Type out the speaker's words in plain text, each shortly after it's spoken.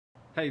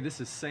Hey,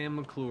 this is Sam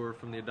McClure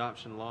from the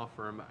Adoption Law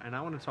Firm, and I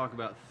want to talk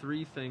about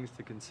three things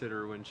to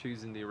consider when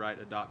choosing the right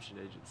adoption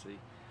agency.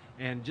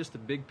 And just a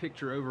big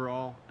picture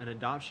overall, an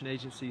adoption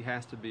agency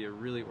has to be a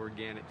really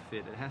organic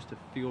fit. It has to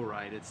feel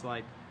right. It's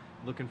like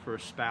looking for a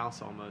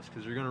spouse almost,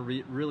 because you're going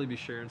to really be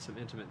sharing some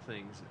intimate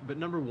things. But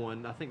number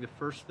one, I think the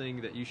first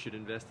thing that you should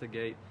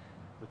investigate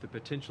with the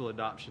potential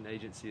adoption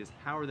agency is,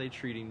 how are they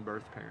treating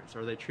birth parents?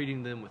 Are they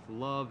treating them with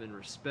love and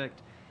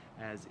respect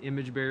as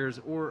image bearers,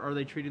 or are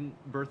they treating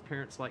birth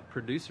parents like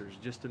producers,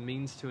 just a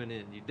means to an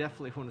end? You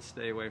definitely want to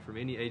stay away from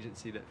any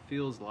agency that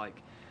feels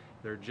like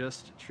they're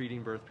just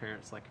treating birth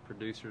parents like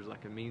producers,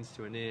 like a means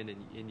to an end,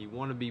 and you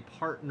want to be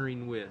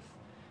partnering with,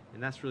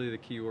 and that's really the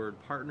key word,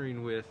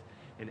 partnering with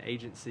an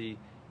agency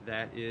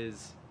that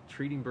is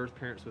treating birth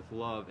parents with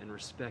love and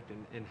respect,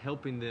 and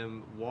helping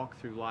them walk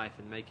through life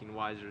and making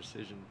wiser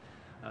decisions.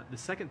 The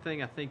second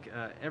thing I think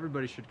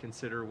everybody should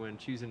consider when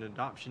choosing an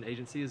adoption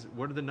agency is,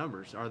 what are the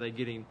numbers? Are they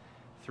getting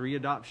 3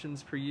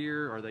 adoptions per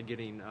year? Are they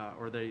getting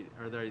are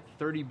they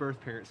 30 birth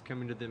parents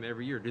coming to them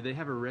every year? Do they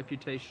have a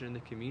reputation in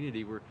the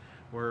community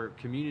where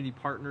community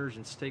partners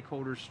and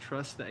stakeholders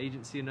trust the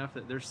agency enough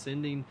that they're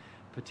sending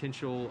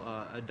potential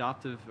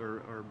adoptive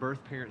or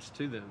birth parents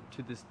to them,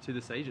 to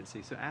this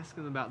agency? So ask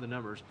them about the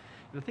numbers.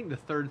 And I think the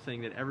third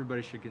thing that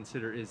everybody should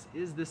consider is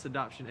this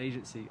adoption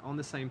agency on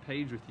the same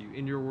page with you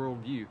in your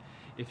worldview?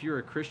 If you're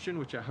a Christian,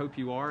 which I hope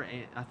you are,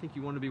 and I think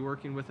you want to be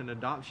working with an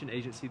adoption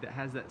agency that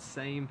has that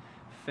same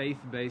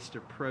faith-based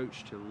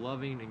approach to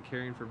loving and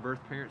caring for birth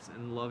parents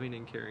and loving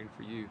and caring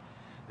for you.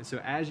 And so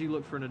as you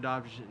look for an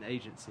adoption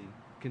agency,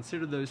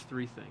 consider those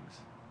three things.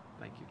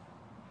 Thank you.